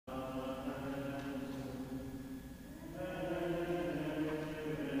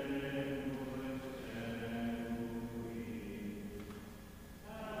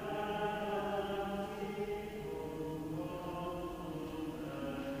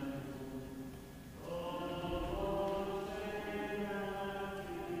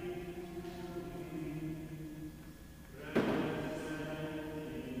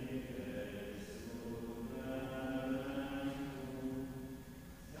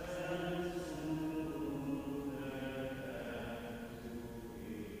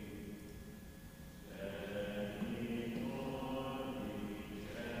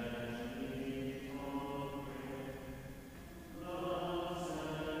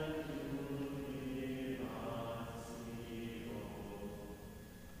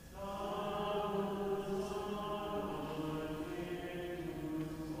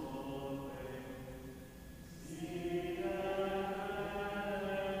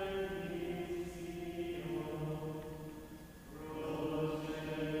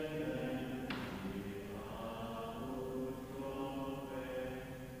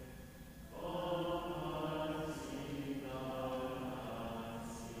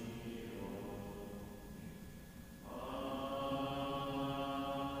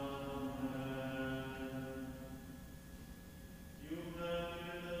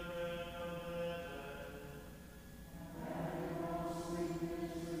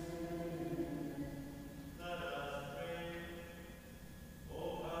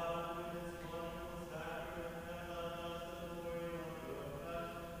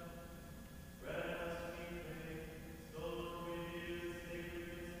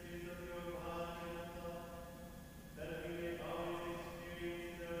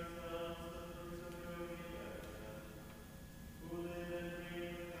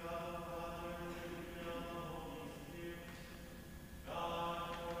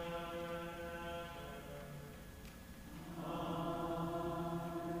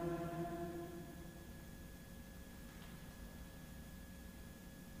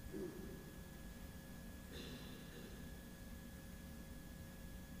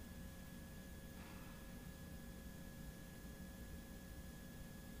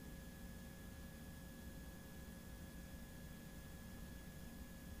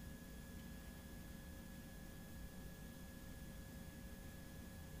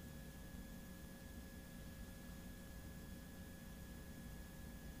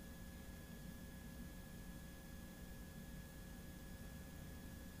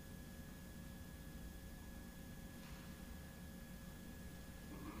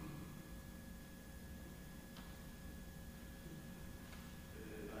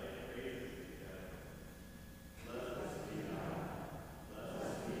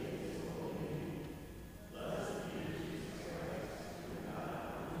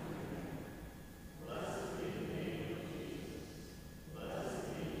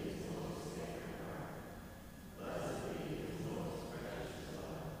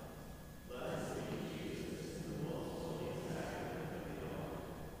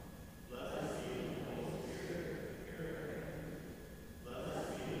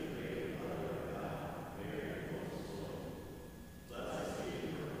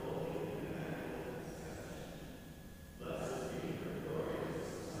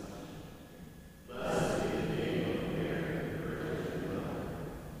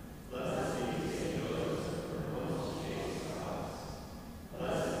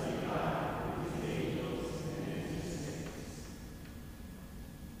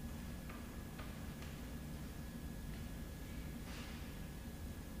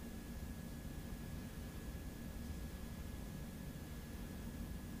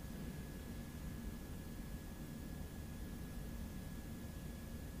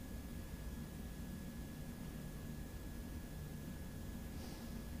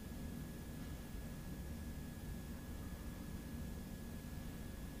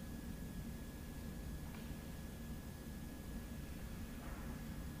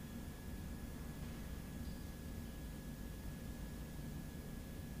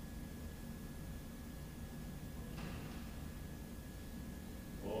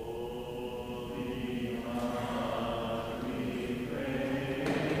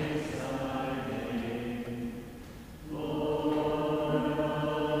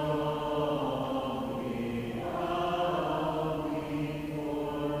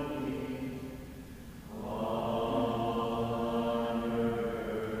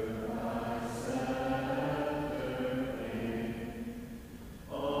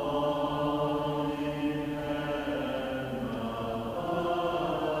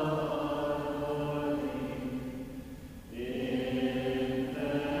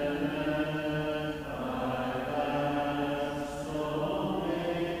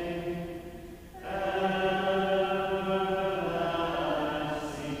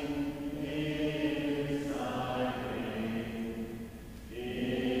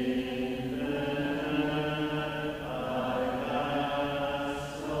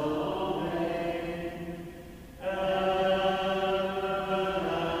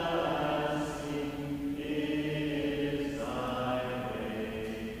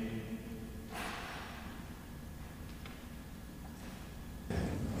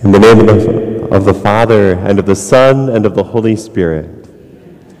In the name of the Father, and of the Son, and of the Holy Spirit.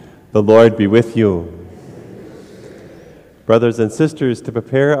 The Lord be with you. Brothers and sisters, to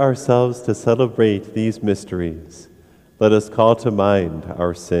prepare ourselves to celebrate these mysteries, let us call to mind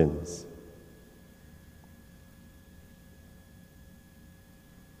our sins.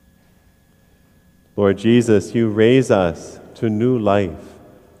 Lord Jesus, you raise us to new life.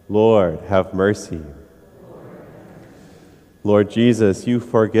 Lord, have mercy. Lord Jesus, you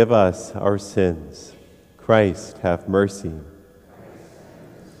forgive us our sins. Christ, have mercy.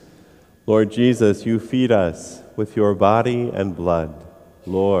 Lord Jesus, you feed us with your body and blood.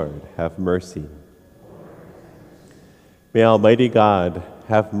 Lord, have mercy. May Almighty God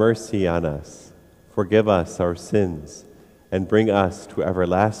have mercy on us, forgive us our sins, and bring us to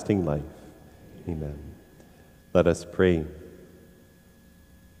everlasting life. Amen. Let us pray.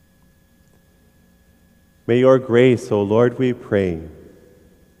 May your grace, O Lord, we pray,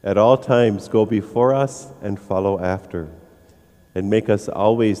 at all times go before us and follow after, and make us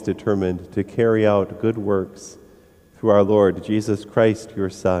always determined to carry out good works through our Lord Jesus Christ, your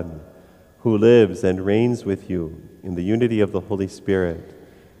Son, who lives and reigns with you in the unity of the Holy Spirit,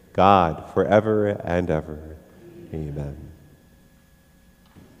 God, forever and ever. Amen.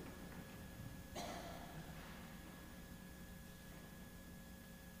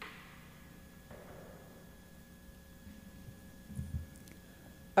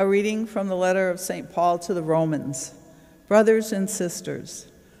 A reading from the letter of St. Paul to the Romans. Brothers and sisters,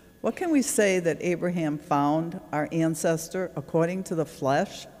 what can we say that Abraham found, our ancestor, according to the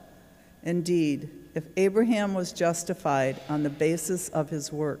flesh? Indeed, if Abraham was justified on the basis of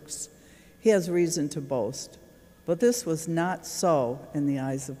his works, he has reason to boast. But this was not so in the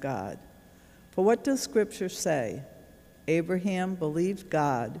eyes of God. For what does Scripture say? Abraham believed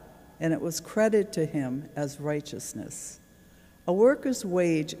God, and it was credited to him as righteousness. A worker's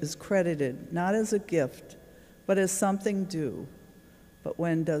wage is credited not as a gift, but as something due. But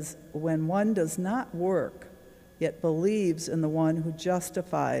when one does not work, yet believes in the one who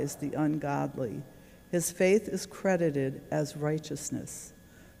justifies the ungodly, his faith is credited as righteousness.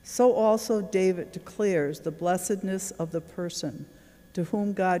 So also David declares the blessedness of the person to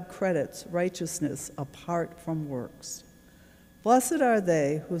whom God credits righteousness apart from works. Blessed are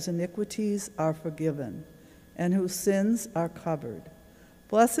they whose iniquities are forgiven, and whose sins are covered.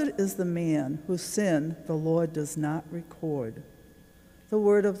 Blessed is the man whose sin the Lord does not record. The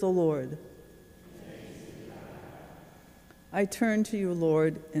word of the Lord. I turn to you,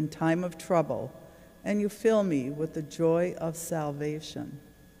 Lord, in time of trouble, and you fill me with the joy of salvation.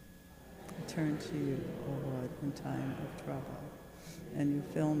 I turn to you, O Lord, in time of trouble, and you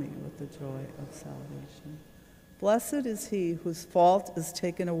fill me with the joy of salvation. Blessed is he whose fault is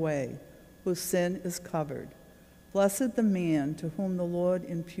taken away, whose sin is covered. Blessed the man to whom the Lord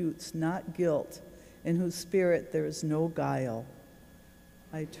imputes not guilt, in whose spirit there is no guile.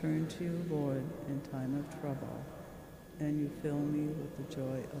 I turn to you, Lord, in time of trouble, and you fill me with the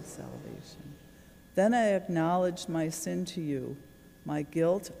joy of salvation. Then I acknowledged my sin to you. My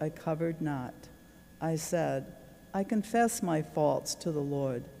guilt I covered not. I said, I confess my faults to the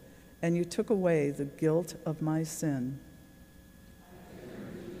Lord, and you took away the guilt of my sin.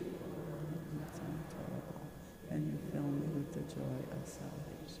 And you fill me with the joy of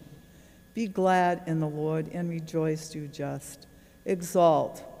salvation. Be glad in the Lord and rejoice, you just.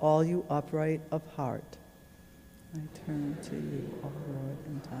 Exalt all you upright of heart. I turn to you, O Lord,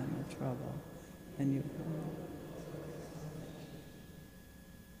 in time of trouble, and you fill me.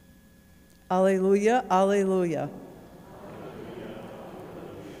 Alleluia, alleluia.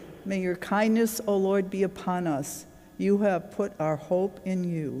 May your kindness, O Lord, be upon us. You have put our hope in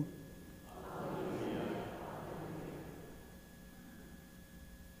you.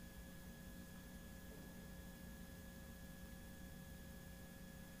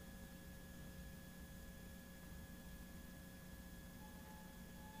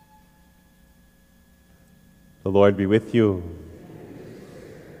 The Lord be with you.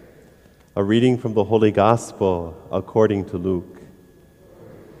 A reading from the Holy Gospel according to Luke.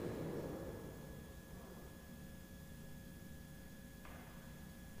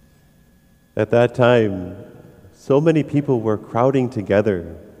 At that time, so many people were crowding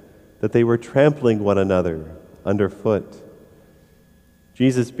together that they were trampling one another underfoot.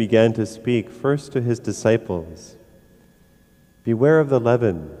 Jesus began to speak first to his disciples. Beware of the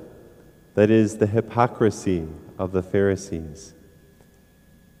leaven, that is, the hypocrisy of the Pharisees.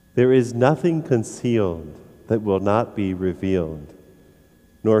 There is nothing concealed that will not be revealed,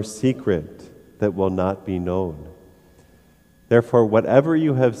 nor secret that will not be known. Therefore, whatever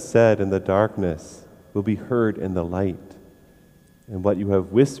you have said in the darkness will be heard in the light, and what you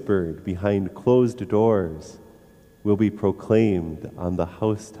have whispered behind closed doors will be proclaimed on the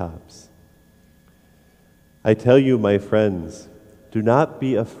housetops. I tell you, my friends, do not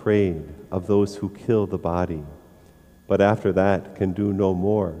be afraid of those who kill the body, but after that can do no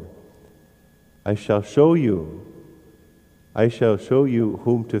more. I shall show you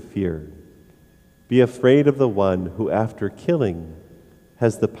whom to fear. Be afraid of the one who, after killing,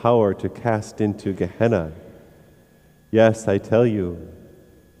 has the power to cast into Gehenna. Yes, I tell you,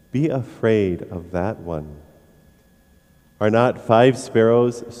 be afraid of that one. Are not 5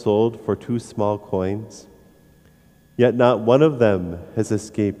 sparrows sold for 2 small coins? Yet not one of them has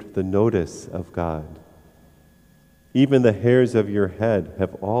escaped the notice of God. Even the hairs of your head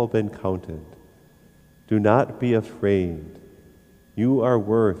have all been counted. Do not be afraid. You are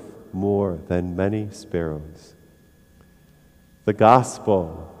worth more than many sparrows. The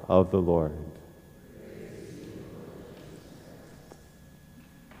Gospel of the Lord.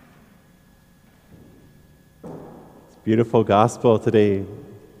 It's a beautiful gospel today.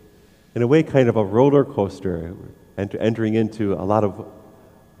 In a way, kind of a roller coaster, entering into a lot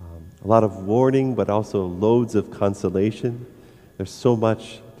of warning, but also loads of consolation. There's so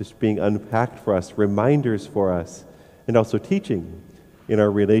much just being unpacked for us, reminders for us, and also teaching in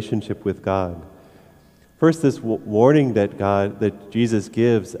our relationship with God. First, this warning that Jesus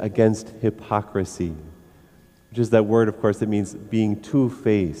gives against hypocrisy, which is that word, of course, that means being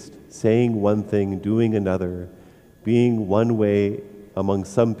two-faced, saying one thing, doing another, being one way among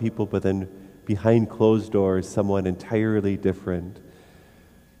some people, but then behind closed doors, someone entirely different.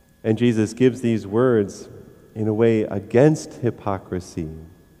 And Jesus gives these words in a way against hypocrisy.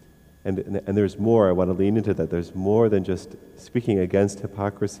 And there's more. I want to lean into that. There's more than just speaking against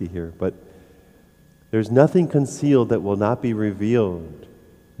hypocrisy here. But there's nothing concealed that will not be revealed,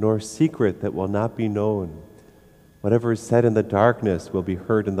 nor secret that will not be known. Whatever is said in the darkness will be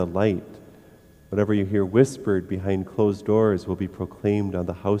heard in the light. Whatever you hear whispered behind closed doors will be proclaimed on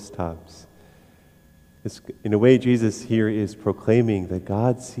the housetops. In a way, Jesus here is proclaiming that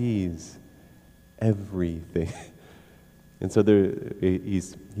God sees everything. And so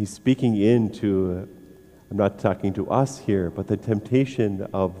he's speaking into, I'm not talking to us here, but the temptation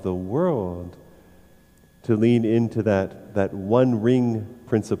of the world to lean into that one ring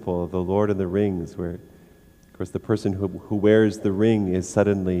principle of the Lord of the Rings, where, of course, the person who wears the ring is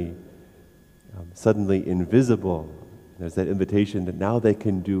suddenly invisible. There's that invitation that now they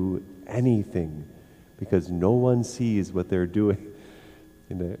can do anything because no one sees what they're doing.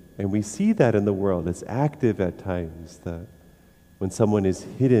 And we see that in the world. It's active at times. When someone is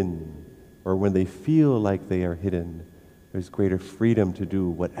hidden, or when they feel like they are hidden, there's greater freedom to do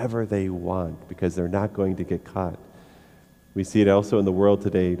whatever they want because they're not going to get caught. We see it also in the world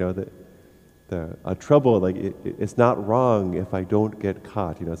today, a trouble, like it's not wrong if I don't get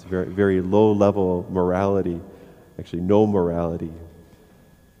caught. It's very, very low level morality, actually no morality.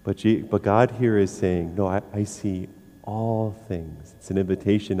 But God here is saying, no, I see all things. It's an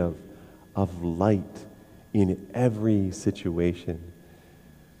invitation of light in every situation.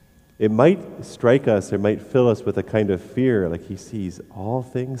 It might strike us, it might fill us with a kind of fear, like he sees all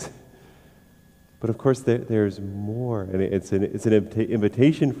things. But of course, there's more, and it's an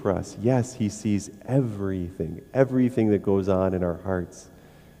invitation for us. Yes, he sees everything that goes on in our hearts,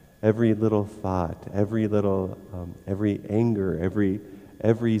 every little thought, every anger,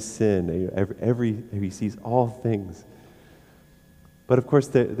 every sin, he sees all things. But of course,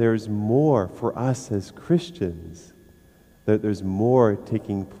 there's more for us as Christians. There's more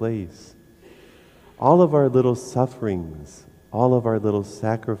taking place. All of our little sufferings, all of our little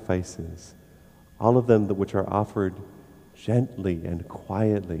sacrifices, all of them which are offered gently and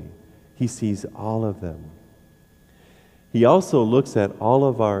quietly, he sees all of them. He also looks at all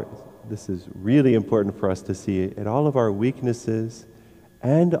of our, this is really important for us to see, at all of our weaknesses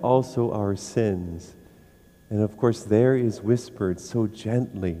and also our sins. And of course, there is whispered so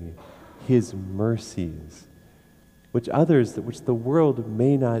gently his mercies, which the world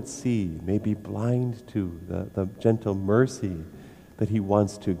may not see, may be blind to, the gentle mercy that he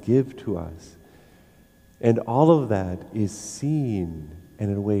wants to give to us. And all of that is seen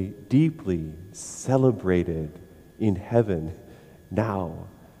and in a way deeply celebrated in heaven now.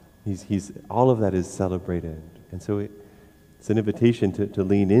 All of that is celebrated. And so it's an invitation to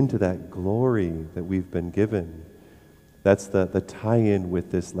lean into that glory that we've been given. That's the tie-in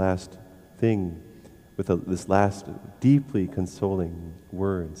with this last thing, with this last deeply consoling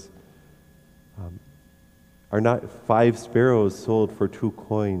words. Are not 5 sparrows sold for 2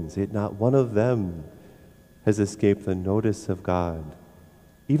 coins? Yet not one of them has escaped the notice of God.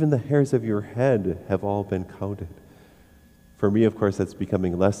 Even the hairs of your head have all been counted. For me, of course, that's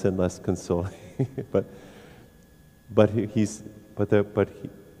becoming less and less consoling. but he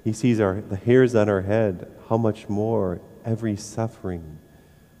sees the hairs on our head, how much more every suffering,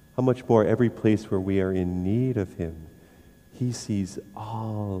 how much more every place where we are in need of him. He sees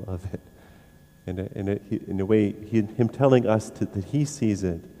all of it. And in a way, him telling us that he sees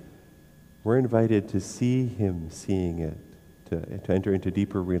it, we're invited to see him seeing it, to enter into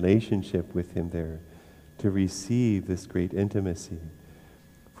deeper relationship with him there, to receive this great intimacy.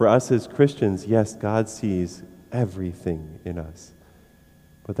 For us as Christians, yes, God sees everything in us.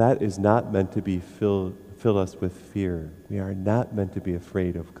 But that is not meant to fill us with fear. We are not meant to be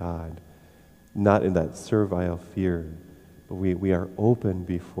afraid of God, not in that servile fear, but we are open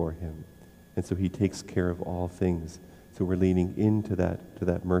before him. And so he takes care of all things. So we're leaning into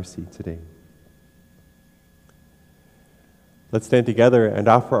that mercy today. Let's stand together and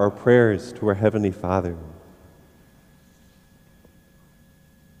offer our prayers to our Heavenly Father.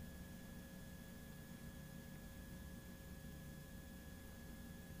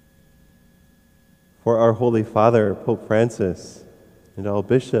 For our Holy Father, Pope Francis, and all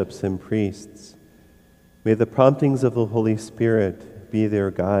bishops and priests, may the promptings of the Holy Spirit be their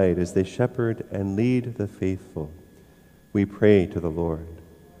guide as they shepherd and lead the faithful. We pray to the Lord.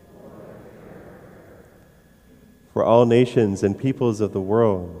 For all nations and peoples of the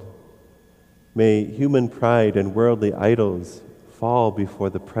world, may human pride and worldly idols fall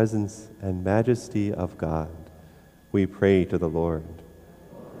before the presence and majesty of God. We pray to the Lord.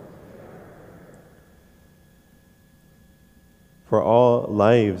 For all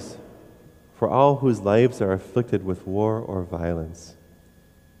whose lives are afflicted with war or violence,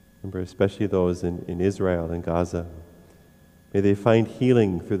 remember especially those in Israel and Gaza, may they find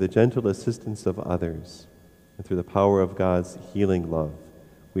healing through the gentle assistance of others and through the power of God's healing love.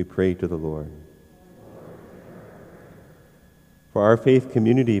 We pray to the Lord. For our faith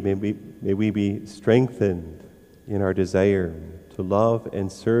community, may we be strengthened in our desire to love and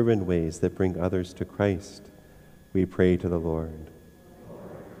serve in ways that bring others to Christ. We pray to the Lord.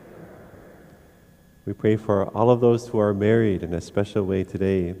 We pray for all of those who are married in a special way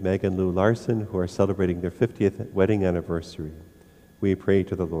today, Meg and Lou Larson, who are celebrating their 50th wedding anniversary. We pray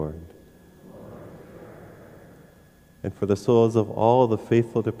to the Lord. And for the souls of all the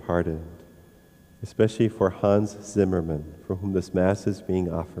faithful departed, especially for Hans Zimmerman, for whom this Mass is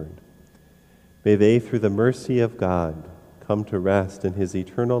being offered, may they, through the mercy of God, come to rest in his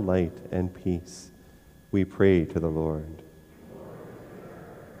eternal light and peace. We pray to the Lord.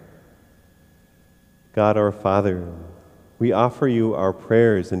 God our Father, we offer you our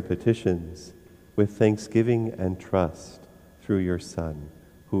prayers and petitions with thanksgiving and trust through your Son,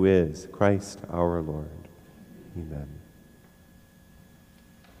 who is Christ our Lord. Amen.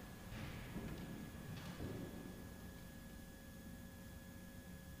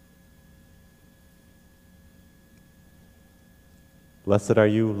 Blessed are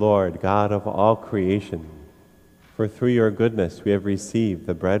you, Lord, God of all creation, for through your goodness we have received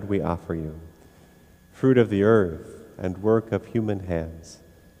the bread we offer you, fruit of the earth and work of human hands.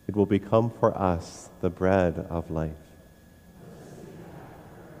 It will become for us the bread of life.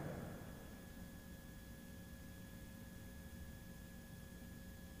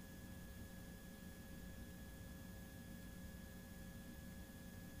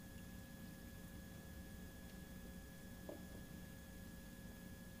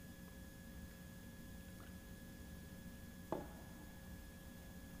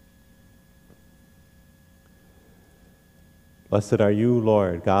 Blessed are you,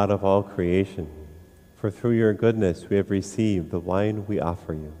 Lord, God of all creation, for through your goodness we have received the wine we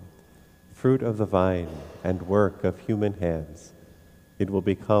offer you, fruit of the vine and work of human hands. It will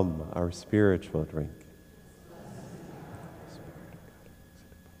become our spiritual drink.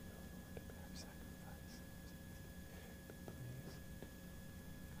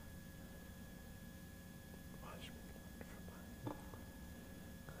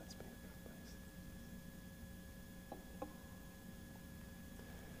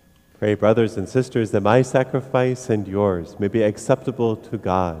 Pray, brothers and sisters, that my sacrifice and yours may be acceptable to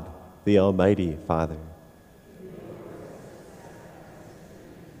God, the Almighty Father.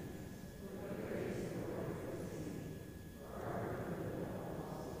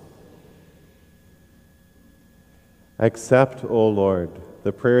 Accept, O Lord,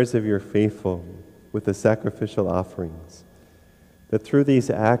 the prayers of your faithful with the sacrificial offerings, that through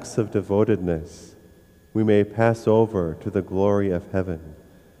these acts of devotedness we may pass over to the glory of heaven.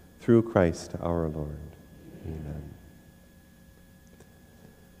 Through Christ our Lord. Amen.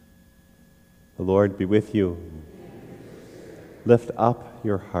 The Lord be with you. Lift up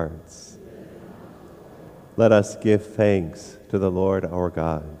your hearts. Let us give thanks to the Lord our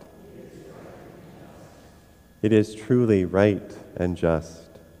God. It is truly right and just,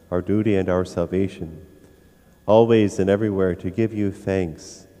 our duty and our salvation, always and everywhere to give you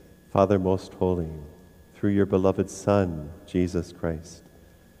thanks, Father most holy, through your beloved Son, Jesus Christ,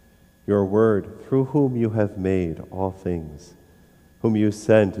 your Word, through whom you have made all things, whom you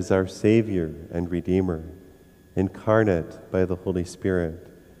sent as our Savior and Redeemer, incarnate by the Holy Spirit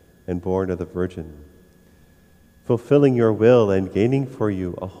and born of the Virgin, fulfilling your will and gaining for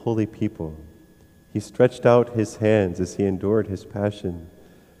you a holy people. He stretched out his hands as he endured his passion,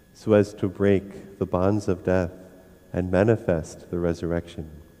 so as to break the bonds of death and manifest the resurrection.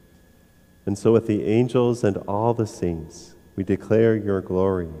 And so with the angels and all the saints, we declare your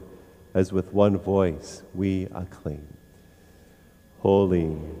glory, as with one voice we acclaim.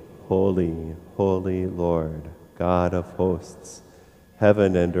 Holy, holy, holy Lord, God of hosts,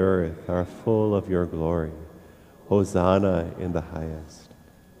 heaven and earth are full of your glory. Hosanna in the highest.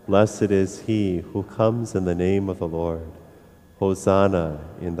 Blessed is he who comes in the name of the Lord. Hosanna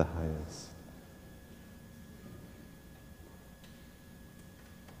in the highest.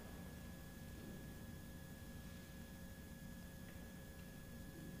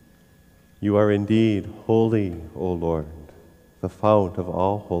 You are indeed holy, O Lord, the fount of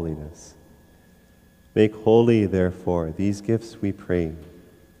all holiness. Make holy, therefore, these gifts, we pray,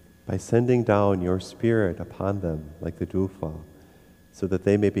 by sending down your Spirit upon them like the dewfall, so that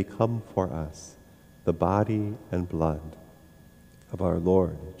they may become for us the body and blood of our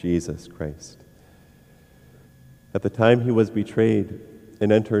Lord Jesus Christ. At the time he was betrayed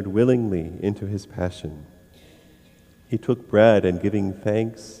and entered willingly into his passion, he took bread and, giving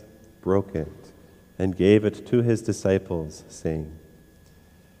thanks, broke it and gave it to his disciples, saying,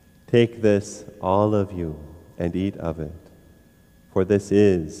 "Take this, all of you, and eat of it, for this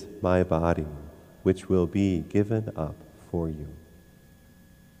is my body, which will be given up for you."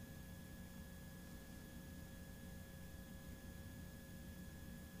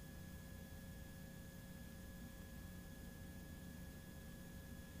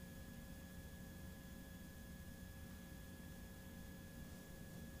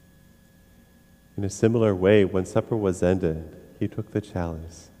 In a similar way, when supper was ended, he took the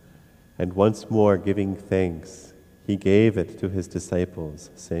chalice, and once more giving thanks, he gave it to his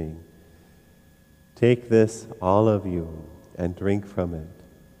disciples, saying, "Take this, all of you, and drink from it,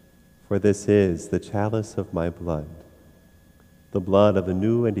 for this is the chalice of my blood, the blood of the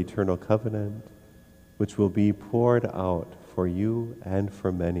new and eternal covenant, which will be poured out for you and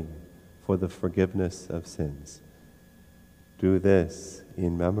for many for the forgiveness of sins. Do this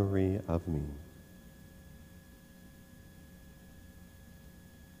in memory of me."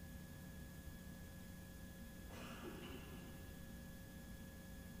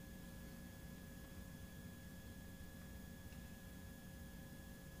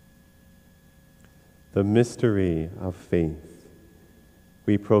 The mystery of faith.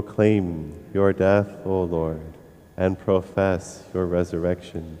 We proclaim your death, O Lord, and profess your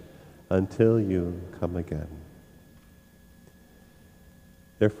resurrection until you come again.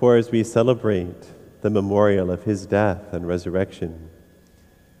 Therefore, as we celebrate the memorial of his death and resurrection,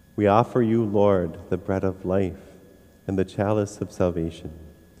 we offer you, Lord, the bread of life and the chalice of salvation,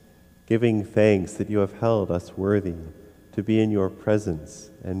 giving thanks that you have held us worthy to be in your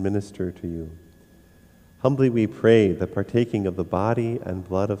presence and minister to you. Humbly we pray that, partaking of the body and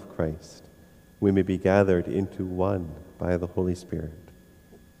blood of Christ, we may be gathered into one by the Holy Spirit.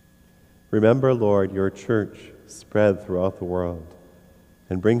 Remember, Lord, your church spread throughout the world,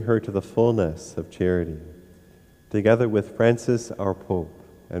 and bring her to the fullness of charity, together with Francis our Pope,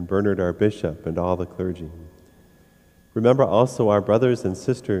 and Bernard our Bishop, and all the clergy. Remember also our brothers and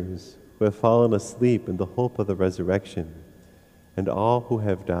sisters who have fallen asleep in the hope of the resurrection, and all who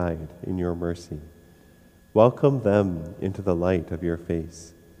have died in your mercy. Welcome them into the light of your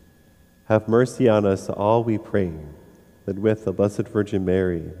face. Have mercy on us all, we pray, that with the Blessed Virgin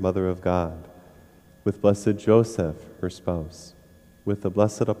Mary, Mother of God, with Blessed Joseph, her spouse, with the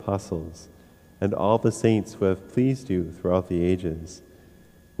blessed apostles, and all the saints who have pleased you throughout the ages,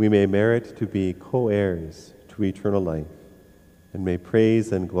 we may merit to be co-heirs to eternal life, and may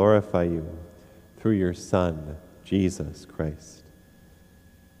praise and glorify you through your Son, Jesus Christ.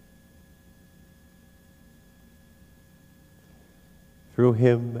 Through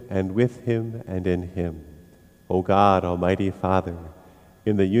him, and with him, and in him, O God, Almighty Father,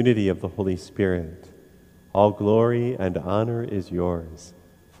 in the unity of the Holy Spirit, all glory and honor is yours,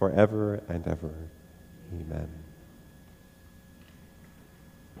 forever and ever. Amen.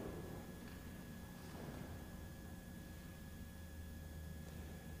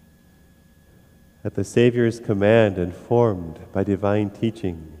 At the Savior's command, informed by divine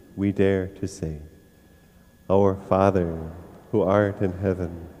teaching, we dare to say, Our Father, who art in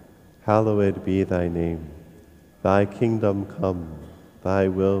heaven, hallowed be thy name. Thy kingdom come, thy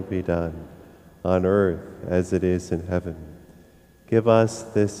will be done, on earth as it is in heaven. Give us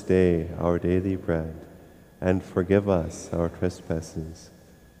this day our daily bread, and forgive us our trespasses,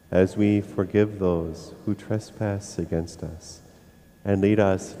 as we forgive those who trespass against us. And lead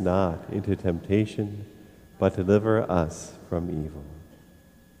us not into temptation, but deliver us from evil.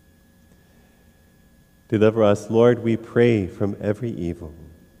 Deliver us, Lord, we pray, from every evil.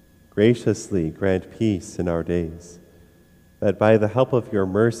 Graciously grant peace in our days, that by the help of your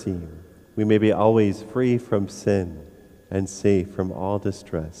mercy we may be always free from sin and safe from all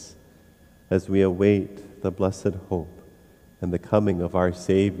distress, as we await the blessed hope and the coming of our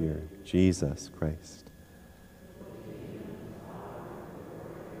Savior, Jesus Christ.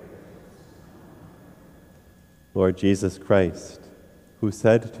 Lord Jesus Christ, who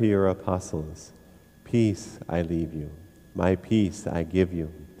said to your apostles, Peace I leave you, my peace I give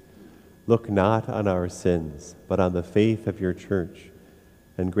you. Look not on our sins, but on the faith of your church,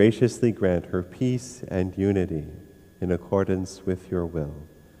 and graciously grant her peace and unity in accordance with your will,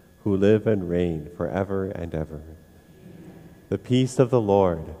 who live and reign forever and ever. The peace of the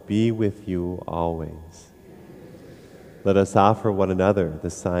Lord be with you always. Let us offer one another the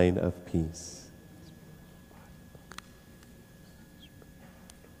sign of peace.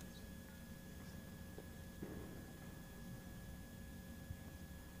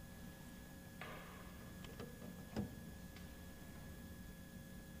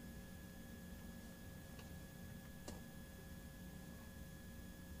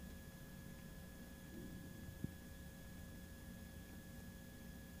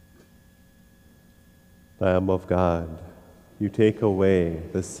 Lamb of God, you take away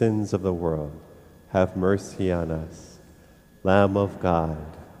the sins of the world. Have mercy on us. Lamb of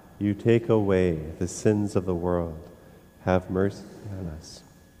God, you take away the sins of the world. Have mercy on us.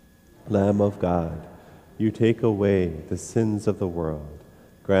 Lamb of God, you take away the sins of the world.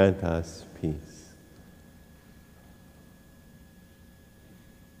 Grant us peace.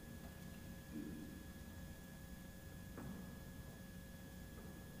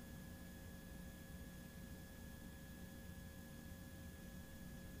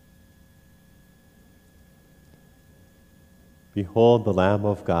 Behold the Lamb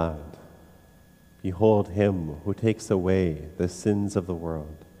of God. Behold him who takes away the sins of the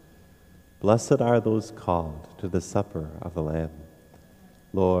world. Blessed are those called to the supper of the Lamb.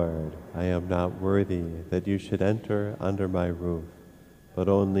 Lord, I am not worthy that you should enter under my roof, but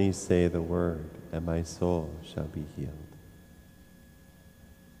only say the word, and my soul shall be healed.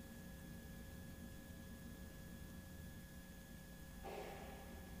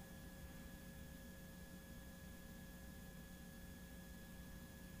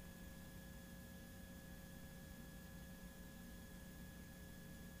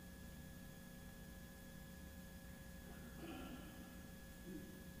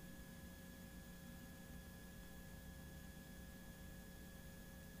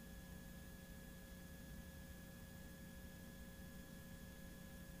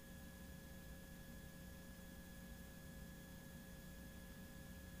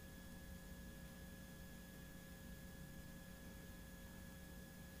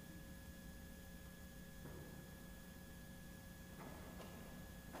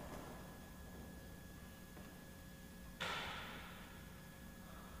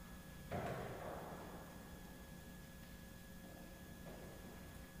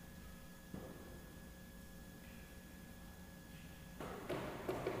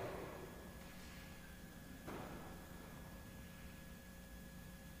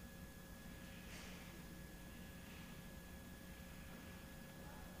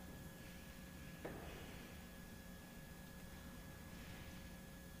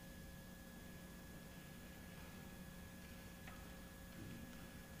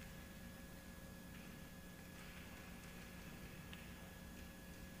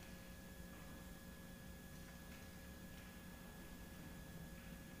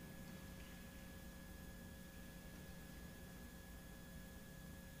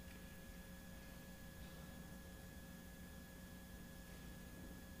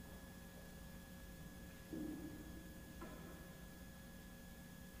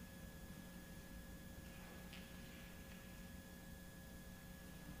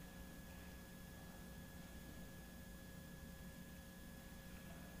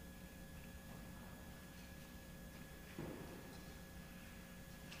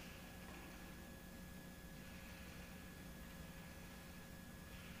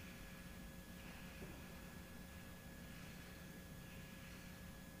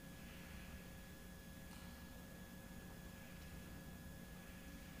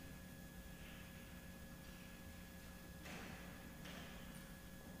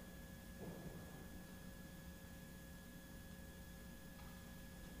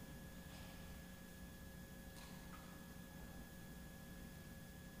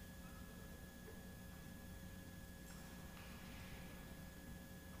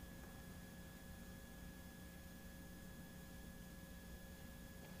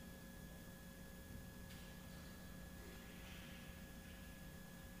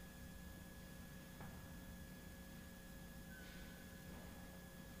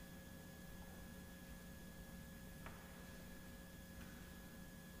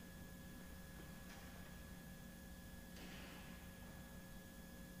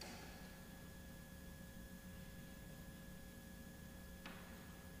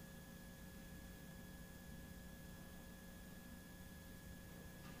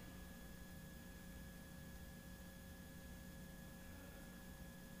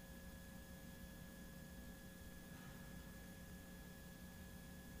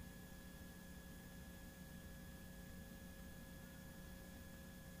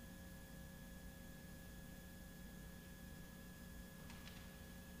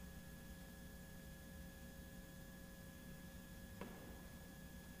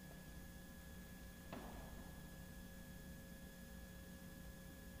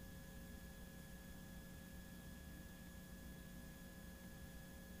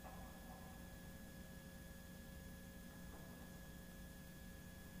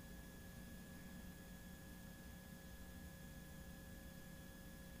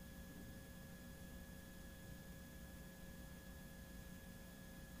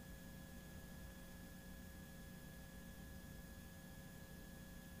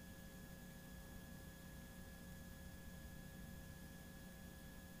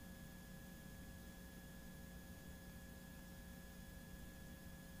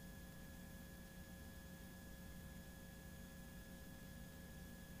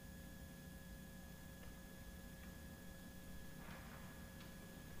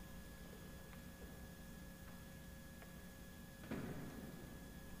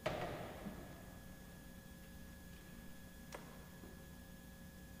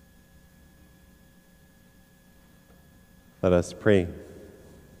 Let us pray.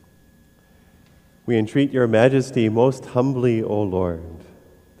 We entreat your majesty most humbly, O Lord,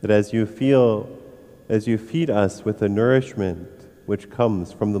 that as you feed us with the nourishment which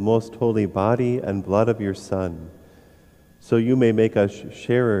comes from the most holy body and blood of your Son, so you may make us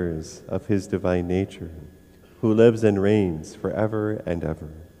sharers of his divine nature, who lives and reigns forever and ever.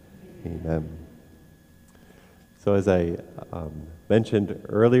 Amen. So as I mentioned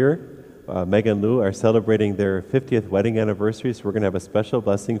earlier, Meg and Lou are celebrating their 50th wedding anniversary, so we're going to have a special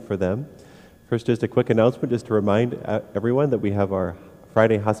blessing for them. First, just a quick announcement, just to remind everyone that we have our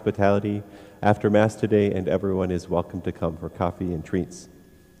Friday hospitality after Mass today, and everyone is welcome to come for coffee and treats.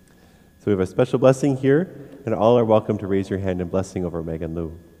 So we have a special blessing here, and all are welcome to raise your hand in blessing over Meg and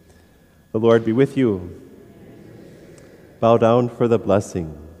Lou. The Lord be with you. Bow down for the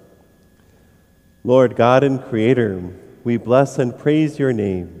blessing. Lord God and Creator, we bless and praise your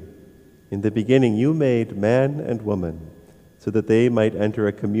name. In the beginning, you made man and woman so that they might enter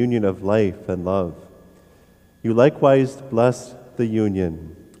a communion of life and love. You likewise blessed the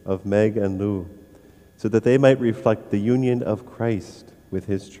union of Meg and Lou so that they might reflect the union of Christ with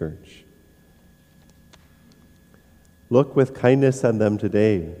his church. Look with kindness on them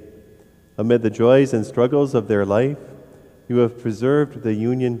today. Amid the joys and struggles of their life, you have preserved the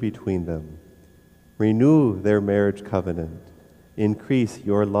union between them. Renew their marriage covenant. Increase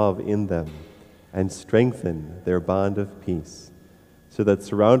your love in them and strengthen their bond of peace, so that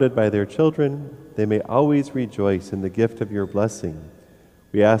surrounded by their children, they may always rejoice in the gift of your blessing.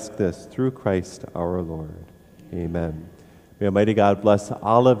 We ask this through Christ our Lord. Amen. May Almighty God bless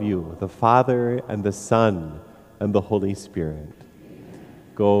all of you, the Father and the Son and the Holy Spirit.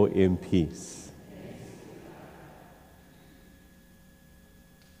 Go in peace.